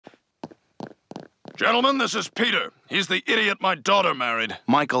Gentlemen, this is Peter. He's the idiot my daughter married.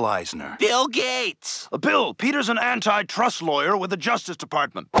 Michael Eisner. Bill Gates. Bill, Peter's an antitrust lawyer with the Justice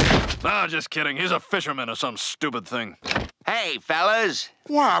Department. Nah, just kidding. He's a fisherman or some stupid thing. Hey, fellas.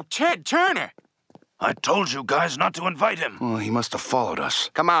 Wow, Ted Turner. I told you guys not to invite him. Well, he must have followed us.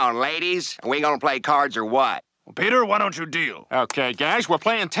 Come on, ladies. Are we gonna play cards or what? Well, Peter, why don't you deal? Okay, guys, we're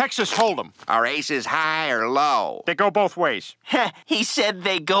playing Texas Hold'em. Are aces high or low? They go both ways. He said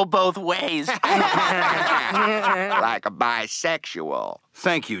they go both ways. Like a bisexual.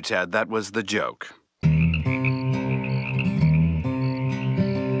 Thank you, Ted. That was the joke.